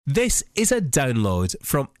This is a download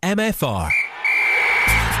from MFR.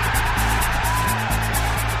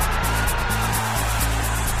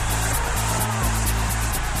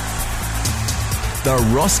 The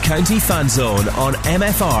Ross County Fan Zone on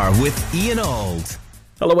MFR with Ian Auld.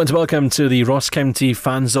 Hello and welcome to the Ross County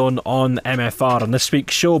Fan Zone on MFR. On this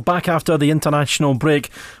week's show, back after the international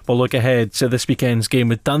break, we'll look ahead to this weekend's game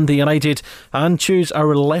with Dundee United and choose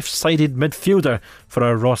our left-sided midfielder for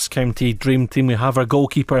our Ross County Dream Team. We have our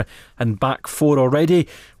goalkeeper and back four already.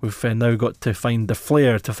 We've now got to find the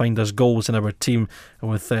flair to find us goals in our team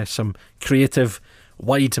with some creative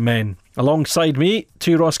wide men. Alongside me,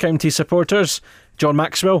 two Ross County supporters, John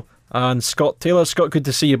Maxwell and Scott Taylor. Scott, good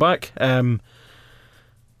to see you back.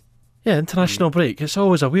 Yeah, international break. It's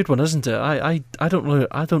always a weird one, isn't it? I don't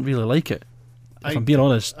really like it. If I'm being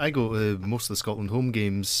honest, I go to most of the Scotland home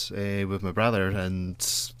games with my brother, and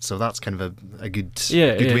so that's kind of a good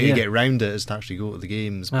way to get around it, is to actually go to the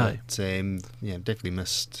games. But definitely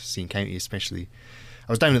missed seeing County, especially.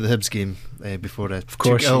 I was down at the Hibs game before I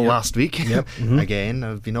took ill last week. Yep. Again,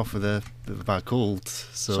 I've been off with a bit of a bad cold.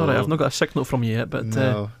 So sorry, I've not got a signal from you yet, but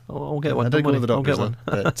no. I'll get one. I did go to the doctors, I'll get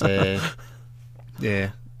one. But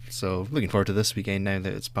yeah. So looking forward to this weekend now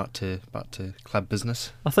that it's back to club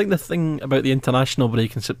business. I think the thing about the international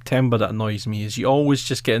break in September that annoys me is you always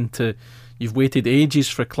just get into, you've waited ages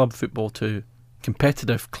for competitive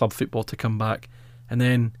club football to come back, and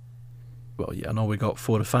then, well, yeah, I know we got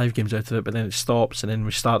 4 or 5 games out of it, but then it stops and then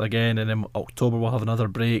we start again, and then October we'll have another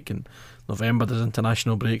break, and November there's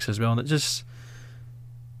international breaks as well, and it just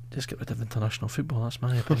get rid of international football. That's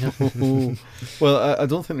my opinion. Well, I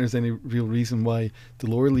don't think there's any real reason why the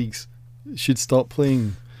lower leagues should stop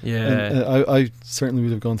playing. Yeah, and I certainly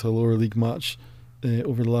would have gone to a lower league match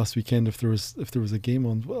over the last weekend if there was a game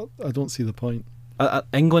on. Well, I don't see the point.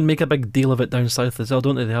 England make a big deal of it down south as well,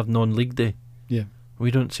 don't they? They have non-league day. Yeah,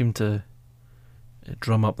 we don't seem to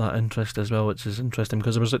drum up that interest as well, which is interesting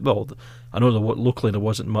because there was, well, I know locally there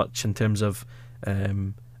wasn't much in terms of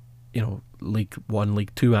League 1,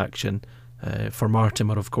 League 2 action for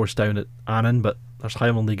Martimor, of course, down at Annan, but there's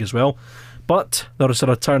Highland League as well. But there is a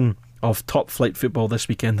return of top flight football this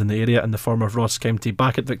weekend in the area in the form of Ross County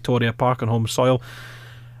back at Victoria Park on home soil.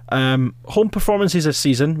 Home performances this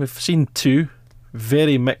season, we've seen 2,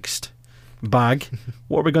 very mixed bag.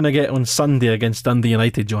 What are we going to get on Sunday against Dundee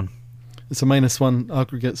United, John? It's a -1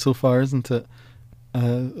 aggregate so far, isn't it?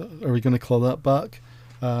 Are we going to claw that back?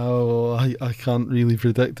 I can't really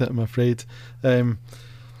predict it, I'm afraid.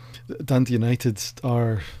 Dundee United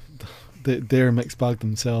they're a mixed bag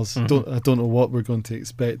themselves. I don't know what we're going to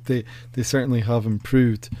expect. They certainly have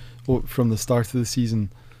improved from the start of the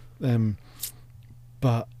season,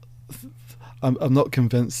 but I'm not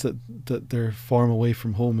convinced that their form away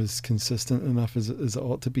from home is consistent enough as it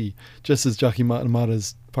ought to be. Just as Jackie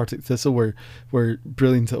McNamara's Partick Thistle were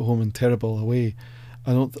brilliant at home and terrible away,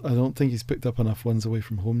 I don't think he's picked up enough wins away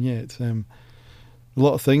from home yet. A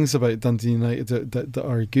lot of things about Dundee United that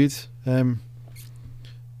are good.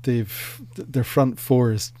 Their front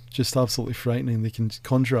four is just absolutely frightening. They can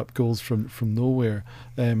conjure up goals from nowhere.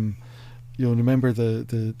 Remember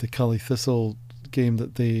the Cally Thistle game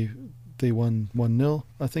that they won 1-0.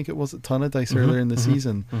 I think it was at Tannadice earlier in the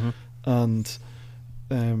season, and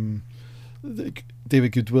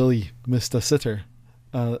David Goodwillie missed a sitter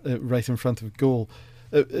right in front of goal.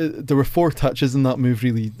 There were 4 touches in that move,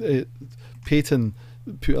 really. Peyton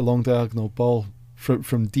put a long diagonal ball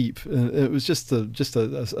from deep. It was just a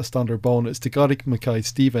standard ball, and it's to Gary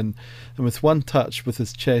Mackay-Stephen, and with one touch with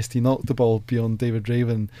his chest he knocked the ball beyond David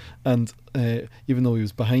Raven, and even though he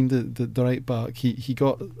was behind the right back, he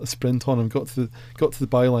got a sprint on him, got to the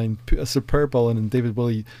byline, put a superb ball in, and David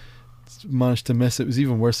Willey managed to miss. It was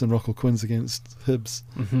even worse than Rockall Quins against Hibs.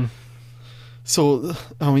 So,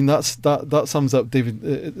 I mean, that sums up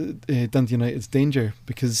Dundee United's danger,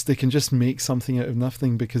 because they can just make something out of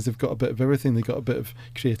nothing, because they've got a bit of everything. They've got a bit of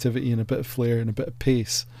creativity and a bit of flair and a bit of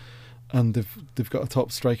pace, and they've got a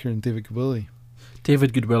top striker in David Goodwillie.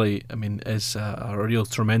 David Goodwillie, I mean, is a real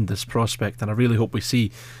tremendous prospect, and I really hope we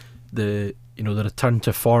see the return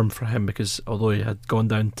to form for him, because although he had gone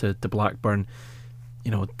down to Blackburn,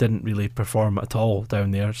 didn't really perform at all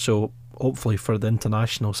down there. So hopefully for the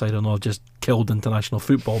international side, I know I've just killed international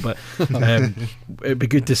football, but it'd be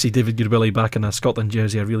good to see David Goodwillie back in a Scotland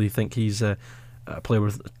jersey. I really think he's a player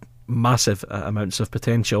with massive amounts of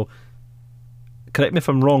potential. Correct me if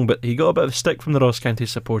I'm wrong, but he got a bit of a stick from the Ross County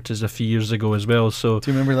supporters a few years ago as well. So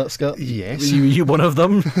do you remember that, Scott? Yes. Were you one of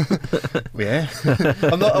them? Yeah.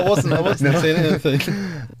 I wasn't saying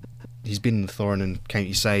anything. He's been in the Thorn and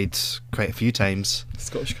County side quite a few times.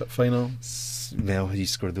 Scottish Cup final. he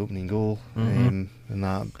scored the opening goal and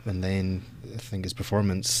then I think his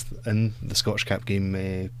performance in the Scottish Cup game,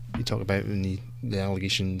 he talked about the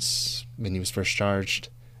allegations when he was first charged.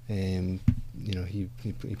 He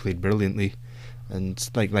played brilliantly, and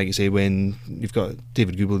like you say, when you've got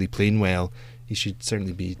David Goubeley playing well, he should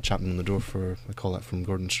certainly be chapping on the door for a call up from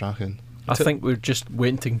Gordon Strachan. I think we're just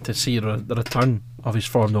waiting to see the return of his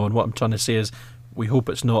form though, and what I'm trying to say is we hope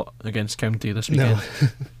it's not against County this weekend. No.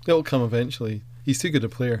 It'll come eventually. He's too good a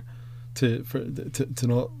player to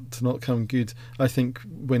not come good. I think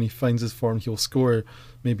when he finds his form, he'll score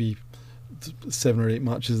maybe 7 or 8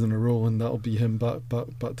 matches in a row, and that'll be him back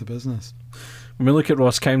to business. When we look at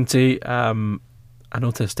Ross County, I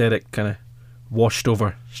noticed Eric kind of washed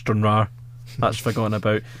over Stranraer. That's forgotten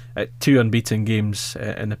about. 2 unbeaten games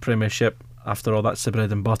in the Premiership. After all, that's the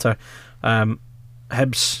bread and butter.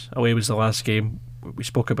 Hibs away was the last game. We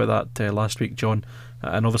spoke about that last week, John.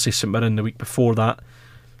 And obviously St Mirren the week before that.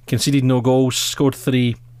 Conceded no goals, scored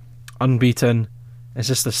 3, unbeaten. Is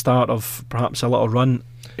this the start of perhaps a little run?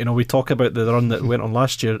 We talk about the run that went on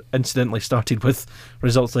last year, incidentally started with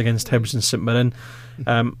results against Hibs and St Mirren.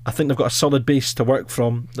 I think they've got a solid base to work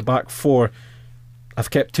from. The back 4 have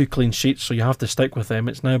kept 2 clean sheets, so you have to stick with them.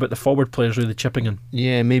 It's now about the forward players really chipping in.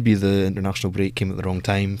 Yeah, maybe the international break came at the wrong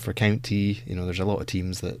time for County. There's a lot of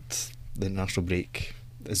teams that the international break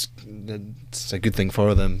it's a good thing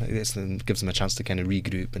for them. It gives them a chance to kind of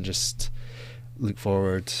regroup and just look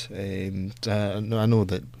forward. I know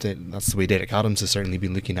that that's the way Derek Adams has certainly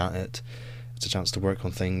been looking at it. It's a chance to work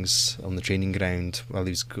on things on the training ground while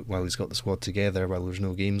he's got the squad together, while there's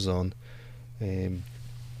no games on. I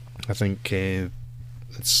think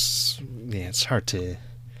it's hard to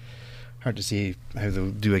see how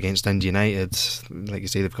they'll do against Dundee United. Like you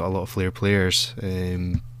say, they've got a lot of flair players.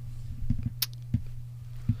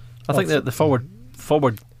 I think that the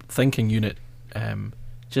forward thinking unit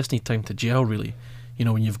just need time to gel, really.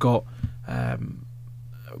 When you've got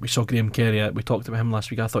we saw Graham Kerry, we talked about him last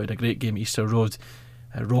week. I thought he had a great game at Easter Road.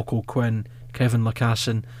 Rocco Quinn, Kevin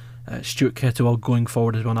Lacasson, Stuart Kettlewell going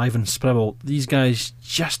forward as well, and Ivan Spribble. These guys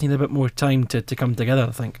just need a bit more time to come together,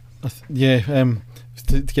 I think. To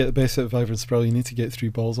get the best out of Ivan Spribble, you need to get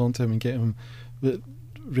through balls onto him and get him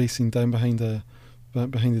racing down behind the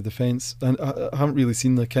defence. And I haven't really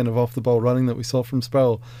seen the kind of off the ball running that we saw from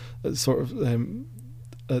Spribble sort of in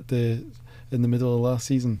the middle of last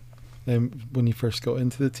season. When he first got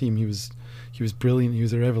into the team, he was brilliant. He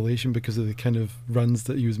was a revelation because of the kind of runs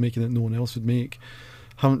that he was making that no one else would make.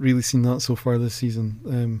 Haven't really seen that so far this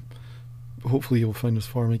season. Hopefully he'll find his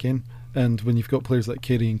form again. And when you've got players like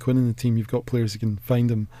Kerry and Quinn in the team, you've got players who can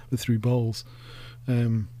find him with through balls.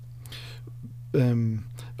 I'm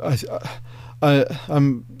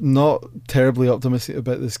not terribly optimistic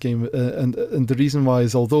about this game, and the reason why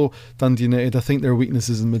is, although Dundee United, I think their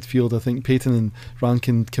weaknesses in midfield. I think Payton and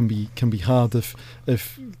Rankin can be hard if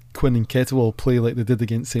Quinn and Kettlewell play like they did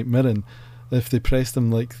against St Mirren. If they press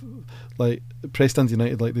them like press Dundee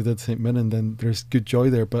United like they did St Mirren, then there's good joy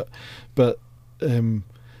there. But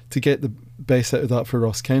to get the best out of that for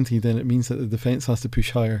Ross County, then it means that the defence has to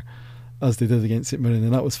push higher, as they did against St Mirren,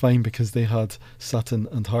 and that was fine because they had Sutton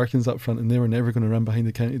and Harkins up front, and they were never going to run behind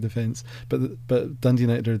the County defence. But Dundee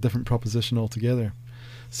United are a different proposition altogether.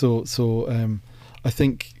 So I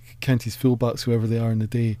think County's fullbacks, whoever they are in the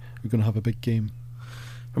day, are going to have a big game.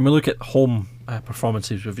 When we look at home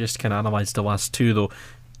performances, we've just kind of analysed the last 2 though.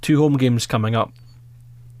 2 home games coming up.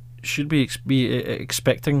 Should we be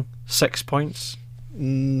expecting 6 points?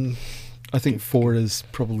 I think 4 is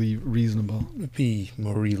probably reasonable. It would be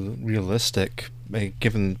more realistic.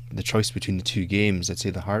 Given the choice between the 2 games, I'd say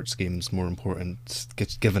the Hearts game is more important,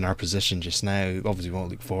 given our position just now. Obviously we want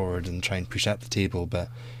to look forward and try and push up the table, but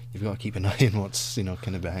you've got to keep an eye on what's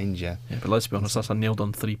kind of behind you. Yeah, but let's be honest, that's a nailed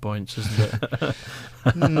on 3 points, isn't it?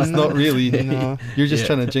 That's not really. No. You're just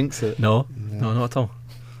trying to jinx it. No, not at all.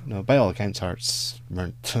 No, by all accounts, Hearts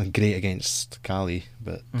weren't great against Cali,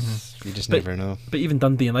 but you just never know. But even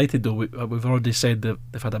Dundee United, though, we've already said that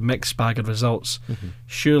they've had a mixed bag of results.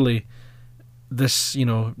 Surely this,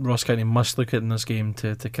 Ross County must look at in this game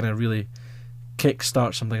to kind of really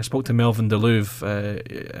kick-start something. I spoke to Melvin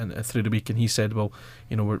DeLuve through the week, and he said, well,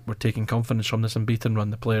 we're taking confidence from this unbeaten run.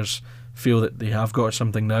 The players feel that they have got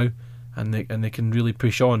something now, and they can really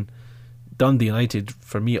push on. Dundee United,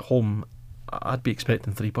 for me at home, I'd be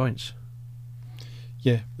expecting 3 points.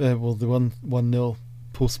 Yeah, well, the 1-0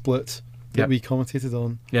 post-split that we commentated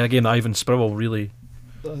on. Yeah, again, Ivan Spribble really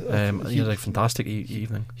he had a fantastic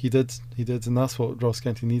evening. He did, and that's what Ross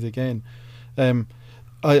County need again.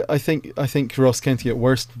 I think Ross County at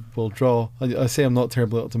worst will draw. I say I'm not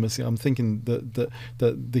terribly optimistic. I'm thinking that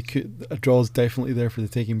they could, a draw is definitely there for the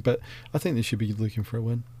taking, but I think they should be looking for a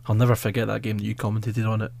win. I'll never forget that game that you commentated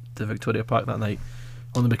on at the Victoria Park that night,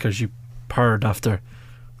 only because you purred after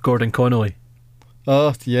Gordon Connolly.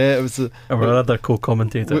 Oh yeah, it was our other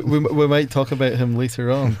co-commentator. We might talk about him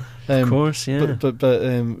later on. Of course, yeah. But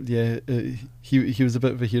he was a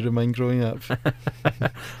bit of a hero of mine growing up.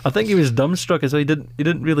 I think he was dumbstruck as well. He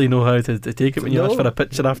didn't really know how to take it when you asked for a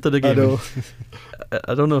picture after the game. I know.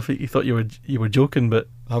 I don't know if he thought you were joking, but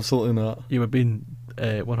absolutely not. You were being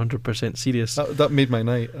 100% serious. That made my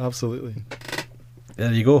night. Absolutely.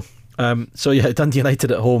 There you go. So yeah, Dundee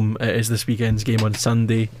United at home is this weekend's game on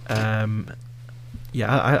Sunday.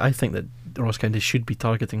 I think that Ross County should be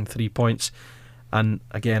targeting 3 points, and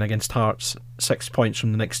again against Hearts, 6 points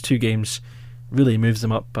from the next 2 games really moves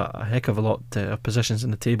them up a heck of a lot of positions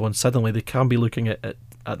in the table, and suddenly they can be looking at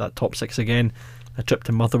that top 6 again. A trip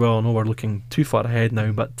to Motherwell, I know we're looking too far ahead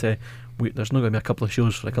now, but there's not going to be a couple of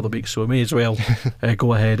shows for a couple of weeks, so we may as well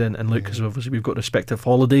go ahead and look, because obviously we've got respective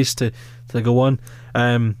holidays to go on.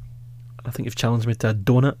 I think you've challenged me to a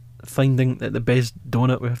donut, finding the best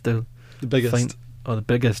donut we have to the biggest find. Oh, the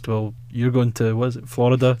biggest. Well, you're going to, was it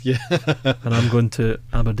Florida? Yeah. And I'm going to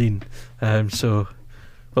Aberdeen. So,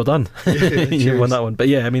 well done. You won that one. But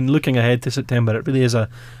yeah, I mean, looking ahead to September, it really is a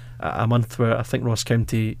month where I think Ross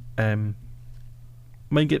County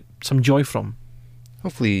might get some joy from.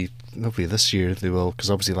 Hopefully this year they will,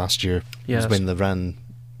 because obviously last year was when the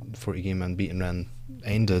 40-game unbeaten run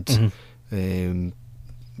ended. Mm-hmm.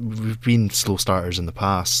 We've been slow starters in the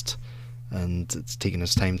past, and it's taken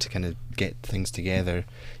us time to kind of get things together.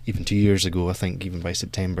 Even 2 years ago, I think, even by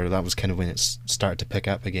September, that was kind of when it started to pick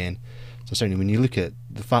up again. So certainly when you look at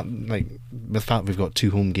the fact we've got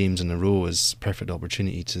 2 home games in a row is a perfect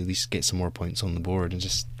opportunity to at least get some more points on the board and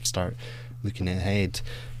just start looking ahead.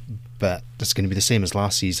 But it's going to be the same as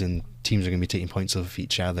last season. Teams are going to be taking points off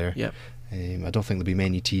each other. Yep. I don't think there'll be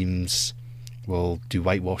many teams will do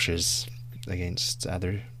whitewashes against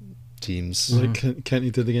other teams. Like County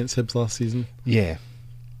did against Hibs last season. Yeah,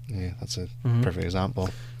 that's a perfect example.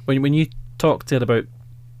 When you talked there about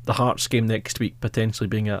the Hearts game next week potentially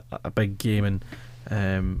being a big game, and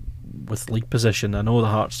with league position, I know the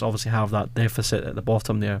Hearts obviously have that deficit at the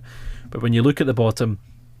bottom there, but when you look at the bottom,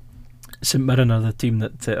 St Mirren are the team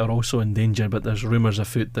that are also in danger, but there's rumours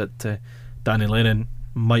afoot that Danny Lennon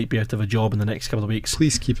might be out of a job in the next couple of weeks.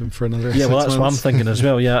 Please keep him for another 6 well, that's months. what I'm thinking as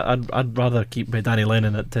well. Yeah, I'd rather keep Danny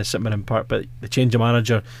Lennon at St Mirren Park, but the change of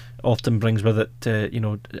manager often brings with it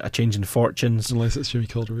a change in fortunes, unless it's Jimmy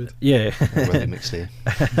Calderwood. Yeah. Or Willie McStay.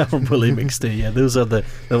 Or Willie McStay, yeah, those are the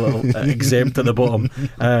little exempt at the bottom.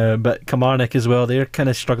 But Kilmarnock as well, they're kind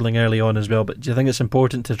of struggling early on as well, but do you think it's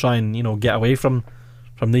important to try and get away from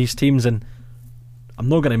these teams? And I'm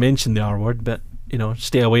not going to mention the R word, but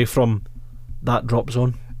stay away from that drop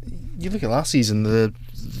zone. You look at last season, the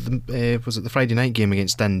was it the Friday night game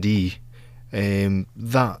against Dundee?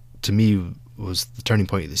 That to me was the turning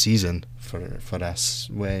point of the season for us.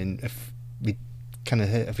 When if we'd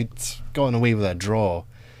gotten away with a draw,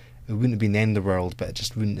 it wouldn't have been the end of the world, but it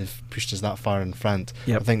just wouldn't have pushed us that far in front.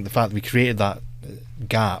 Yep. I think the fact that we created that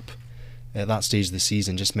gap at that stage of the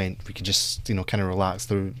season just meant we could just kind of relax.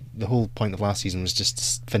 The whole point of last season was just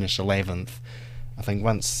to finish 11th. I think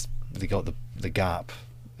once they got the gap,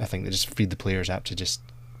 I think they just freed the players up to just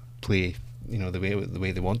play the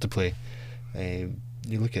way they want to play.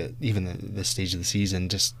 You look at even at this stage of the season,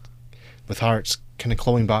 just with Hearts kind of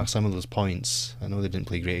clawing back some of those points. I know they didn't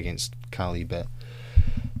play great against Cali, but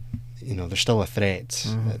they're still a threat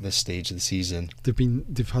at this stage of the season.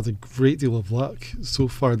 They've had a great deal of luck so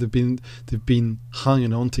far. They've been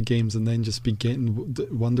hanging on to games and then just be getting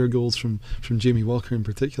wonder goals from Jamie Walker in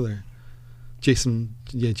particular.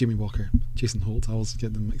 Jamie Walker, Jason Holt. I always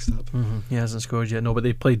get them mixed up. He hasn't scored yet. No, but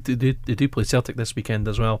they do play Celtic this weekend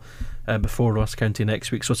as well, before Ross County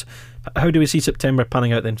next week. So how do we see September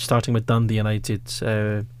panning out then? Starting with Dundee United,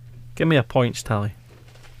 give me a points tally,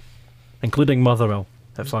 including Motherwell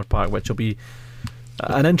at Fir Park, which will be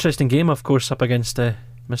an interesting game, of course, up against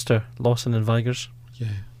Mr. Lawson and Vigurs. Yeah,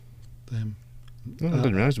 I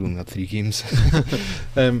didn't realise we only had 3 games.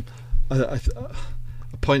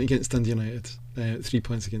 A point against Dundee United, 3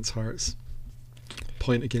 points against Hearts,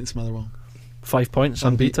 point against Motherwell. 5 points,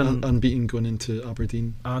 unbeaten. Unbeaten going into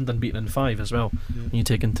Aberdeen. And unbeaten in 5 as well, yeah. When you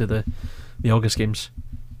take into the August games.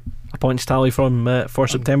 A points tally for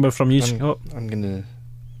September from you, Scott? I'm going to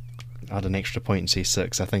add an extra point and say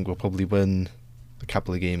 6. I think we'll probably win a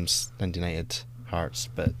couple of games, Dundee United, Hearts,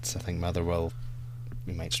 but I think Motherwell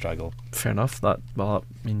we might struggle. Fair enough. That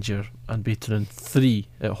means you're unbeaten in 3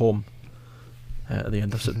 at home at the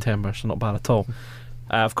end of September, so not bad at all.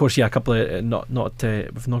 Of course, a couple of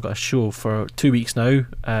we've not got a show for 2 weeks now.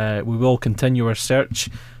 We will continue our search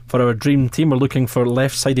for our dream team. We're looking for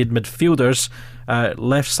left-sided midfielders.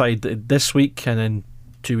 Left side this week, and in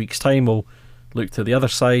 2 weeks' time we'll look to the other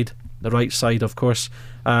side, the right side, of course.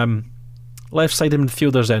 Left-sided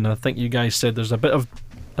midfielders. Then I think you guys said there's a bit of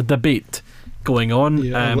a debate going on.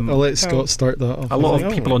 Yeah, I'll let Scott start that off. A lot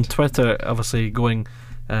of people on Twitter obviously going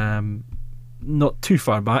not too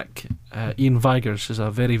far back. Ian Vigurs is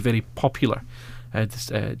a very, very popular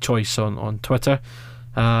choice on Twitter.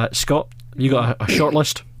 Scott, you got a short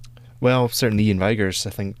list? Well, certainly Ian Vigurs. I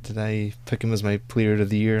think, did I pick him as my player of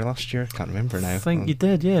the year last year? I can't remember now. I think you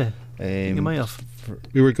did, yeah. You might have.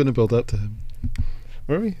 We were going to build up to him.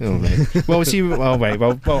 Were we? Oh, right. Well, see. Well, right.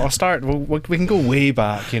 Well, I'll start. We can go way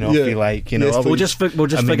back. If you like. Yes, we'll just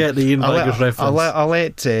forget the Ian Vigurs reference.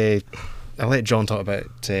 I'll let John talk about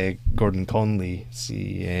Gordon Conley.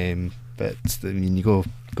 See, but you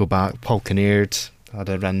go back. Paul Kinnaird had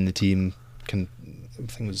a run in the team. I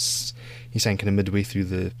think he signed kind of midway through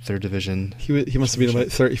the 3rd division. He must have been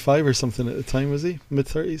about 35 or something at the time, was he?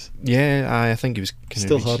 Mid-30s? Yeah, I think he was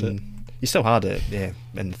still had it. He still had it, yeah,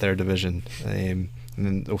 in the 3rd division. And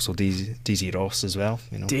then also Daisy Ross as well.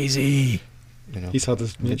 Daisy. He's had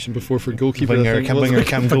this mentioned before for goalkeeper. Winger,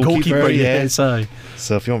 goalkeeper, yeah. So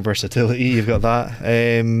if you want versatility, you've got that.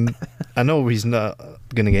 I know he's not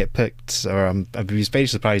going to get picked, or I'd be very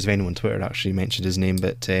surprised if anyone on Twitter actually mentioned his name,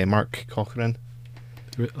 but Mark Cochrane.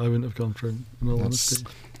 I wouldn't have gone for him, in all honesty.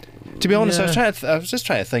 To be honest, I was just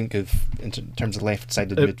trying to think of in terms of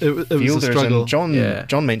left-sided midfielders, and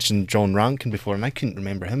John mentioned John Rankin before, and I couldn't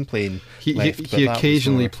remember him playing left. He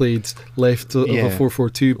occasionally played left of a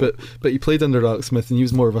 4-4-2, but he played under Alex Smith, and he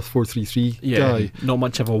was more of a 4-3-3 guy. Not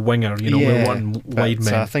much of a winger, we're one wide man.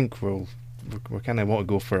 So I think we're kind of want to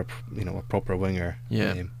go for a proper winger.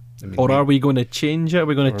 Yeah. Or are we going to change it? Are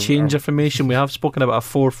we going to change the formation? We have spoken about a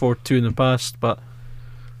 4-4-2 in the past, but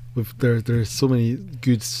there are so many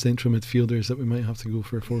good central midfielders that we might have to go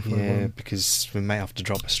for a 4-5-1. Yeah, because we might have to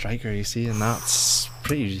drop a striker, you see, and that's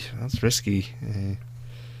risky.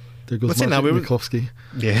 There goes Maciej.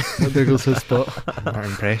 Yeah, there goes his spot. I'm not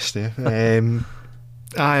impressed. Yeah.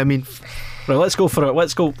 I mean, right. Let's go for a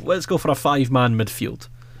 5-man midfield.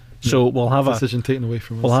 So we'll have decision taken away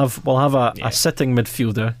from us. We'll have a sitting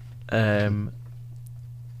midfielder, and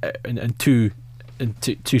two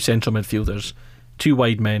central midfielders, 2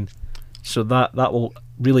 wide men. So that will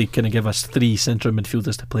really kind of give us 3 central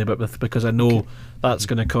midfielders to play about with, because I know that's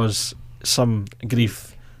going to cause some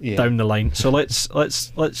grief down the line. So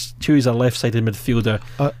let's choose a left-sided midfielder.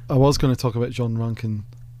 I was going to talk about John Rankin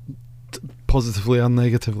positively and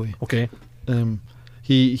negatively. Okay.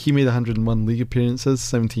 He made 101 league appearances,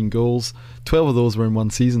 17 goals. 12 of those were in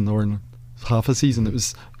one season, or in half a season. It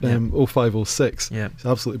was 05-06. Yeah. He's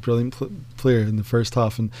an absolutely brilliant player in the first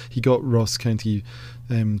half, and he got Ross County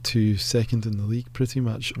to second in the league pretty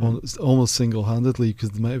much, almost single-handedly, because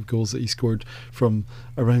the amount of goals that he scored from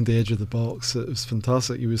around the edge of the box, it was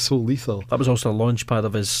fantastic. He was so lethal. That was also a launch pad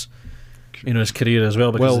of his career as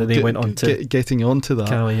well, because they went on to getting onto that.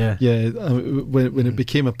 Cali, when it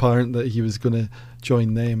became apparent that he was going to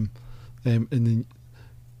join them, when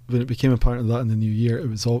it became apparent of that in the new year, it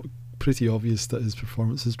was all pretty obvious that his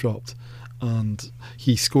performances dropped, and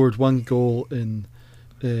he scored 1 goal in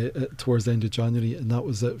towards the end of January, and that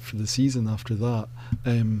was it for the season after that.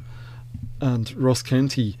 And Ross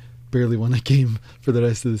County barely won a game for the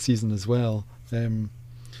rest of the season as well.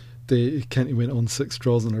 County went on 6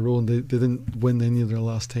 draws in a row, and they didn't win any of their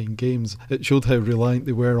last 10 games. It showed how reliant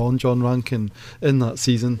they were on John Rankin in that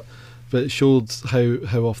season, but it showed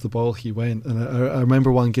how off the ball he went. And I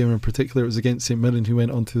remember one game in particular, it was against St Mirren, who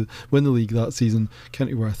went on to win the league that season.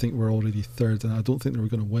 County were already 3rd, and I don't think they were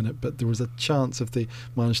going to win it, but there was a chance if they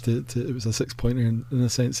managed to it was a 6-pointer in a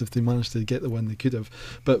sense. If they managed to get the win, they could have,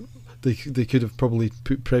 but they could have probably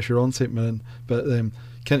put pressure on St Mirren. But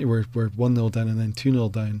County were 1-0 down and then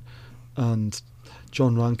 2-0 down, and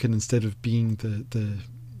John Rankin, instead of being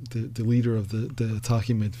the leader of the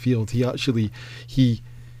attacking midfield,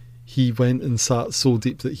 he went and sat so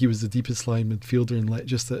deep that he was the deepest line midfielder and let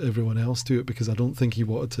just everyone else do it, because I don't think he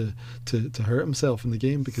wanted to hurt himself in the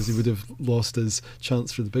game, because he would have lost his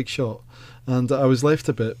chance for the big shot. And I was left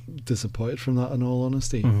a bit disappointed from that, in all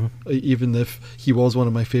honesty, even if he was one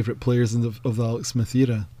of my favourite players of the Alex Smith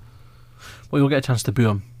era. Well, you'll get a chance to boo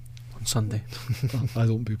him on Sunday. I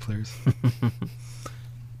don't boo players.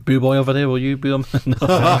 Boo boy over there, will you boo him?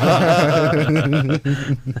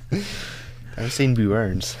 I was saying boo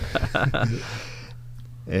Earns.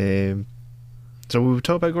 So we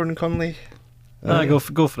talk about Gordon Connolly. Go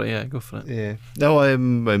for it. Yeah, go for it. Yeah. No, I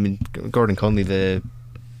mean Gordon Connolly.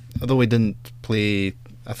 Although he didn't play,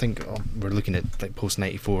 I think we're looking at like post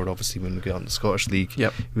 '94. Obviously, when we got on the Scottish League,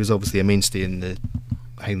 yep. He was obviously a mainstay in the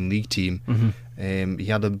Highland League team. Mm-hmm. He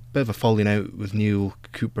had a bit of a falling out with Neil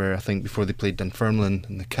Cooper, I think, before they played Dunfermline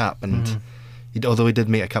in the Cap, and although he did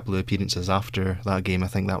make a couple of appearances after that game, I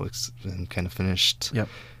think that was kind of finished. Yep.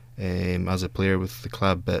 As a player with the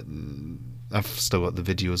club, but I've still got the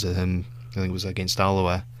videos of him. I think it was against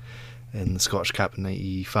Alloa in the Scottish Cup in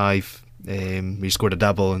 '95. He scored a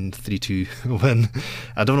double and 3-2 win.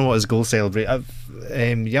 I don't know what his goal celebrate.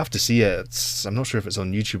 You have to see it. I'm not sure if it's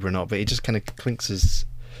on YouTube or not, but he just kind of clinks his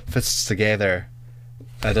fists together.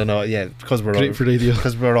 I don't know. Yeah, because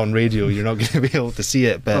we're on radio, you're not going to be able to see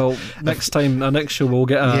it. But well, next show we'll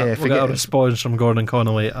get a response from Gordon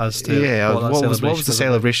Connolly as to what was the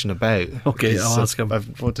celebration about. Okay, I'll ask him.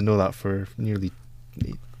 I've wanted to know that for nearly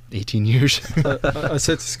 18 years. I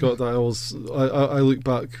said to Scott that I look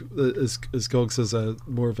back as Goggs as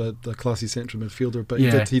more of a classy central midfielder, but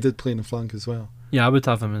he did play in the flank as well. Yeah, I would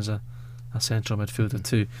have him as a central midfielder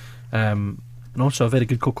too, and also a very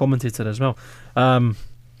good co-commentator as well.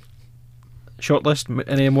 Shortlist,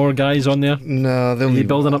 any more guys on there? No, are you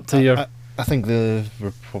building up to your... I think we're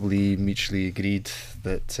probably mutually agreed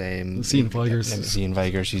that Cian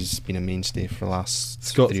Vigurs, he's been a mainstay for the last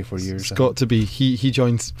 3 or 4 years. It's got to be. He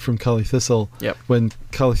joined from Cally Thistle when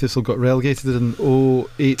Cally Thistle got relegated in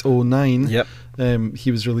 08-09. Yep.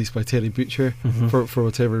 He was released by Terry Butcher for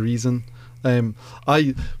whatever reason. When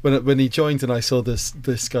he joined and I saw this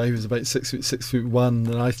guy who was about 6'1",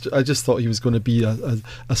 and I just thought he was going to be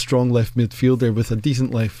a strong left midfielder with a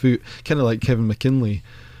decent left foot, kind of like Kevin McKinley.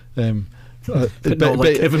 But not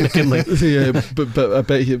like Kevin McKinley. Yeah, but I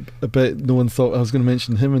bet no one thought I was going to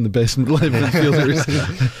mention him in the best left midfielders.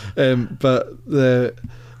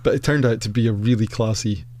 But it turned out to be a really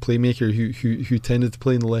classy playmaker who tended to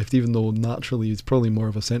play in the left, even though naturally he's probably more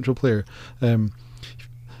of a central player.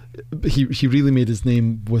 He really made his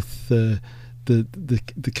name with the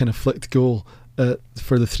kind of flicked goal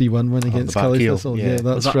for the 3-1 win against Cally Thistle. Yeah,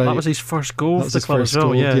 that's right. That was his first goal for the club as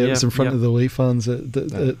well. Yeah, it was in front of the away fans at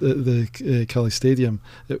the Cally Stadium,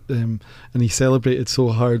 and he celebrated so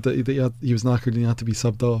hard that he was knackered and he had to be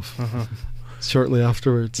subbed off. Shortly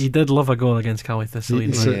afterwards. He did love a goal against Cally Thistle.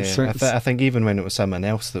 I think even when it was someone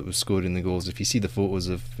else that was scoring the goals, if you see the photos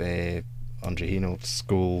of Andre Hainault's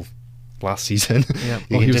goal last season,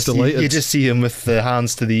 he was delighted. You just see him with the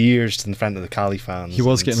hands to the ears in front of the Cally fans. He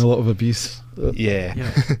was getting a lot of abuse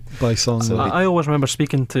by Song. So I always remember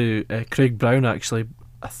speaking to Craig Brown, actually.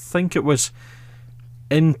 I think it was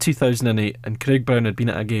in 2008, and Craig Brown had been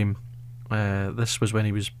at a game. This was when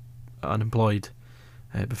he was unemployed,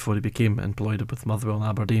 before he became employed with Motherwell and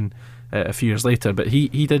Aberdeen a few years later. But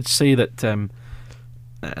he did say that, and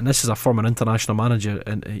this is a former international manager,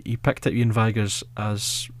 and he picked up Ian Vigurs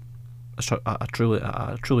as a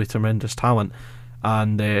truly tremendous talent,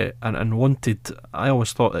 and wanted. I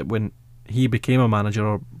always thought that when he became a manager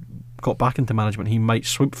or got back into management, he might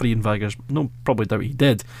swoop for Ian Vigurs. No, probably doubt he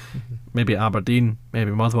did. Maybe at Aberdeen,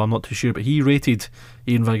 maybe Motherwell, I'm not too sure, but he rated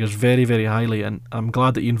Ian Vigurs very, very highly, and I'm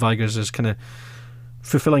glad that Ian Vigurs is kind of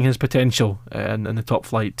fulfilling his potential in the top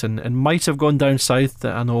flight, and might have gone down south.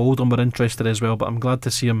 I know Oldham were interested as well, but I'm glad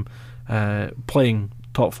to see him playing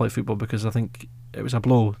top flight football, because I think it was a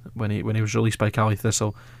blow when he was released by Cally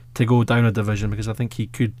Thistle to go down a division, because I think he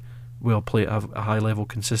could well play at a high level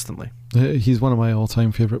consistently. He's one of my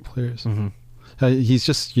all-time favourite players. He's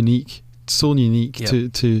just unique, so unique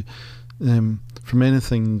to from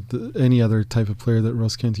any other type of player that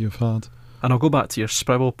Ross County have had. And I'll go back to your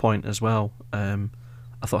Sprewell point as well.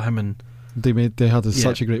 I thought him and they had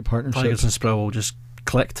such a great partnership. Vigurs and Sprewell just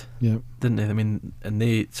clicked, didn't they? I mean,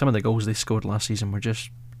 and some of the goals they scored last season were just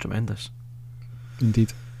tremendous.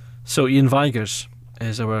 Indeed. So Ian Vigurs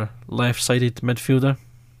is our left-sided midfielder.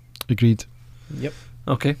 Agreed. Yep.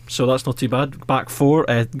 Okay, so that's not too bad. Back four,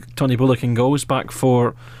 Tony Bullock in goals. Back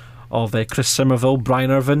four of Chris Somerville,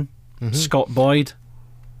 Brian Irvine, Scott Boyd,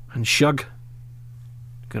 and Shug.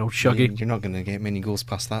 Good old Shuggy. You're not going to get many goals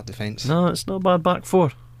past that defence. No, it's not bad back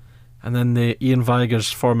four. And then Ian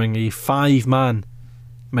Vigurs forming a 5-man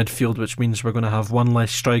midfield, which means we're going to have one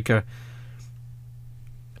less striker.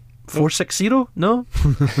 4-6-0? No?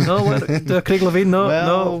 No? Craig Levein?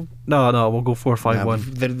 No? No, we'll go 4-5-1.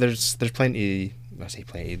 There's plenty. I say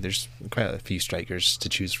plenty. There's quite a few strikers to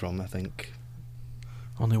choose from, I think.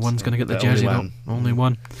 Only one's going to get the jersey, though. Only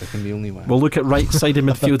one. There can be only one. We'll look at right-sided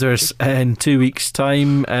midfielders in 2 weeks'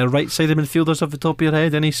 time. Right-sided midfielders off the top of your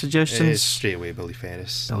head, any suggestions? Straight away, Billy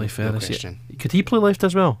Ferris. Billy Ferris, yeah. Could he play left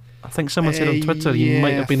as well? I think someone said on Twitter he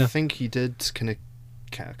might have been I think he did kind of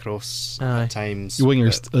cut across Aye. at times.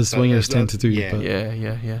 Wingers tend to do.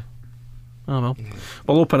 Yeah. Oh well.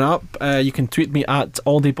 We'll open up. You can tweet me at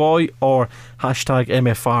AldiBoy or hashtag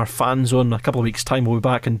MFR Fanzone. In a couple of weeks' time, we'll be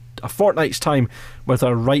back in a fortnight's time with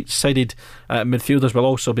our right-sided midfielders. We'll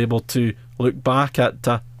also be able to look back at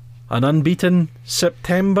an unbeaten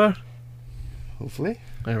September. Hopefully.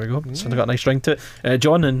 There we go. So they got a nice ring to it.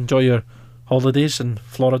 John, enjoy your holidays in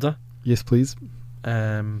Florida. Yes, please.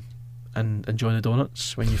 And enjoy the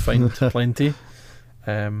donuts when you find plenty.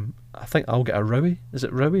 I think I'll get a Rowie. Is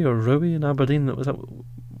it Rowie or Rowie in Aberdeen? Was that,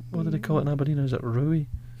 what did they call it in Aberdeen? Is it Rowie?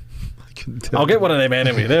 I'll get one of them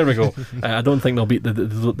anyway. There we go. I don't think they'll beat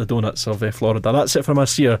the donuts of Florida. That's it from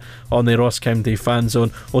us here on the Ross County Fan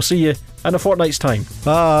Zone. We'll see you in a fortnight's time.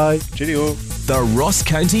 Bye. Cheerio. The Ross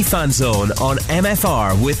County Fan Zone on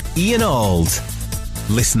MFR with Ian Auld.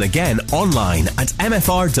 Listen again online at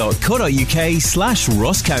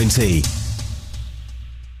mfr.co.uk/Ross County.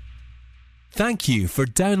 Thank you for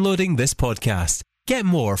downloading this podcast. Get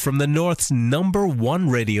more from the North's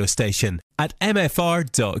 #1 radio station at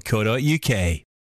mfr.co.uk.